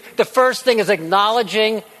grief. The first thing is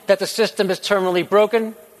acknowledging that the system is terminally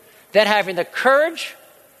broken, then having the courage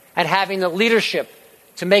and having the leadership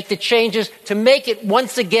to make the changes, to make it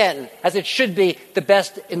once again, as it should be, the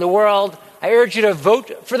best in the world. I urge you to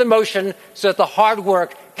vote for the motion so that the hard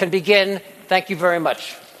work can begin. Thank you very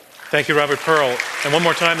much. Thank you, Robert Pearl. And one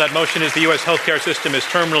more time, that motion is the U.S. healthcare system is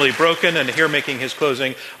terminally broken. And here making his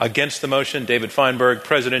closing against the motion, David Feinberg,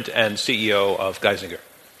 President and CEO of Geisinger.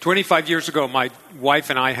 25 years ago, my wife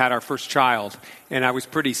and I had our first child, and I was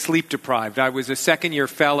pretty sleep deprived. I was a second-year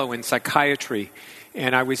fellow in psychiatry,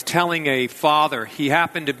 and I was telling a father, he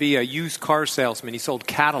happened to be a used car salesman. He sold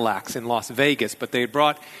Cadillacs in Las Vegas, but he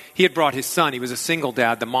had brought his son. He was a single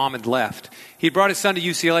dad. The mom had left. He brought his son to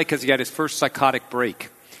UCLA because he had his first psychotic break.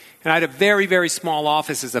 And I had a very, very small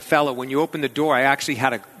office as a fellow. When you opened the door, I actually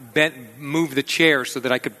had to move the chair so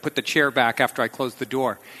that I could put the chair back after I closed the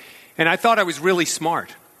door. And I thought I was really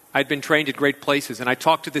smart. I'd been trained at great places. And I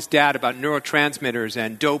talked to this dad about neurotransmitters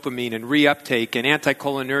and dopamine and reuptake and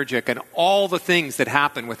anticholinergic and all the things that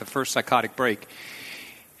happen with a first psychotic break.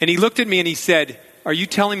 And he looked at me and he said, "Are you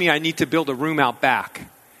telling me I need to build a room out back?"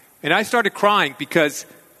 And I started crying because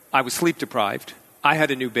I was sleep deprived. I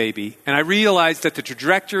had a new baby, and I realized that the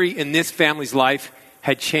trajectory in this family's life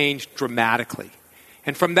had changed dramatically.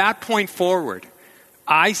 And from that point forward,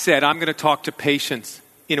 I said, I'm going to talk to patients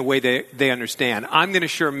in a way they understand. I'm going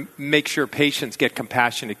to make sure patients get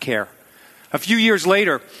compassionate care. A few years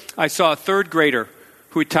later, I saw a third grader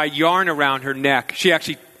who had tied yarn around her neck. She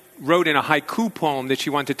actually wrote in a haiku poem that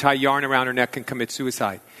she wanted to tie yarn around her neck and commit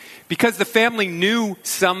suicide. Because the family knew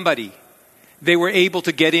somebody, they were able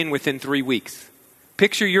to get in within 3 weeks.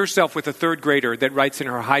 Picture yourself with a third grader that writes in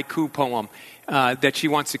her haiku poem that she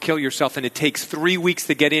wants to kill herself, and it takes 3 weeks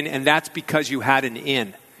to get in, and that's because you had an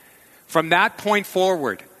in. From that point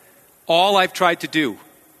forward, all I've tried to do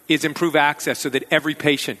is improve access so that every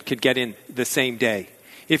patient can get in the same day.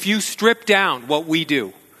 If you strip down what we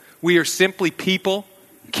do, we are simply people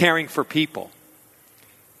caring for people.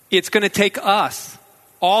 It's going to take us,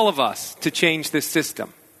 all of us, to change this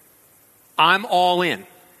system. I'm all in.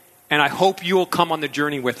 And I hope you will come on the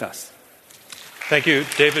journey with us. Thank you,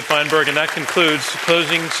 David Feinberg. And that concludes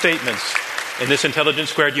closing statements in this Intelligence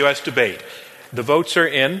Squared U.S. debate. The votes are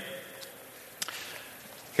in.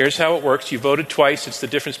 Here's how it works. You voted twice. It's the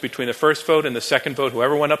difference between the first vote and the second vote.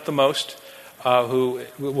 Whoever went up the most who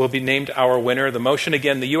will be named our winner. The motion,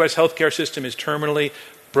 again, the U.S. healthcare system is terminally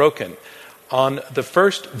broken. On the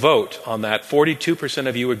first vote on that, 42%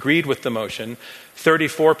 of you agreed with the motion,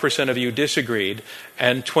 34% of you disagreed,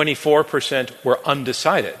 and 24% were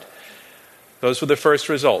undecided. Those were the first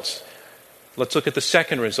results. Let's look at the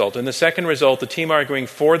second result. In the second result, the team arguing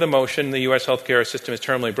for the motion, the U.S. healthcare system is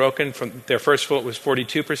terminally broken, from their first vote was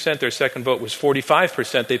 42%, their second vote was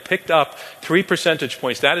 45%. They picked up 3 percentage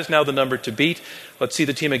points. That is now the number to beat. Let's see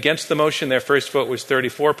the team against the motion. Their first vote was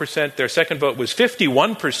 34%. Their second vote was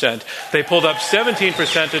 51%. They pulled up 17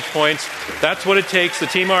 percentage points. That's what it takes. The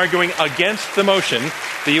team arguing against the motion,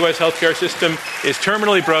 the U.S. healthcare system is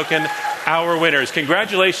terminally broken, our winners.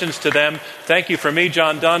 Congratulations to them. Thank you from me,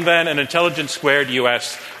 John Donvan, and Intelligence Squared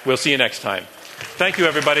US. We'll see you next time. Thank you,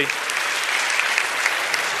 everybody.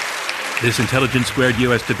 This Intelligence Squared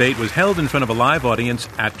U.S. debate was held in front of a live audience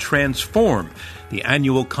at Transform, the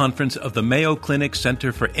annual conference of the Mayo Clinic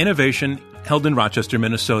Center for Innovation, held in Rochester,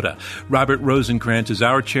 Minnesota. Robert Rosenkranz is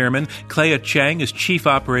our chairman. Clea Chang is chief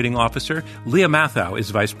operating officer. Leah Mathau is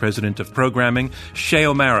vice president of programming. Shay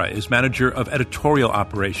O'Mara is manager of editorial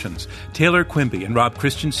operations. Taylor Quimby and Rob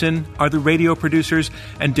Christensen are the radio producers,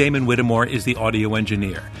 and Damon Whittemore is the audio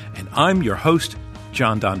engineer. And I'm your host,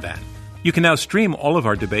 John Donvan. You can now stream all of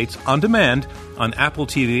our debates on demand on Apple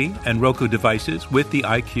TV and Roku devices with the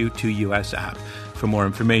IQ2US app. For more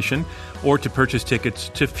information or to purchase tickets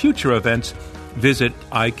to future events, visit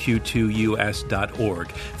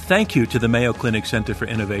iq2us.org. Thank you to the Mayo Clinic Center for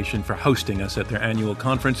Innovation for hosting us at their annual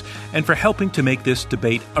conference and for helping to make this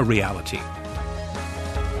debate a reality.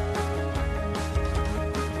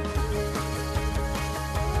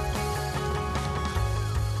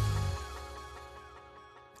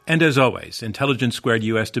 And as always, Intelligence Squared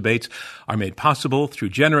U.S. debates are made possible through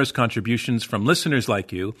generous contributions from listeners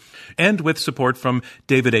like you and with support from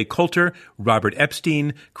David A. Coulter, Robert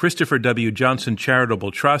Epstein, Christopher W. Johnson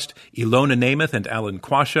Charitable Trust, Ilona Namath and Alan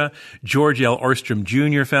Quasha, George L. Orstrom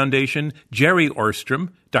Jr. Foundation, Jerry Orstrom,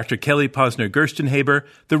 Dr. Kelly Posner Gerstenhaber,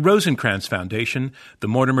 the Rosenkranz Foundation, the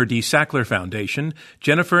Mortimer D. Sackler Foundation,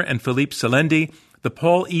 Jennifer and Philippe Salendi, the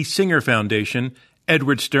Paul E. Singer Foundation,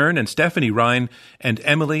 Edward Stern and Stephanie Ryan, and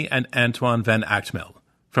Emily and Antoine Van Actmel.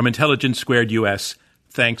 From Intelligence Squared U.S.,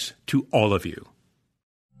 thanks to all of you.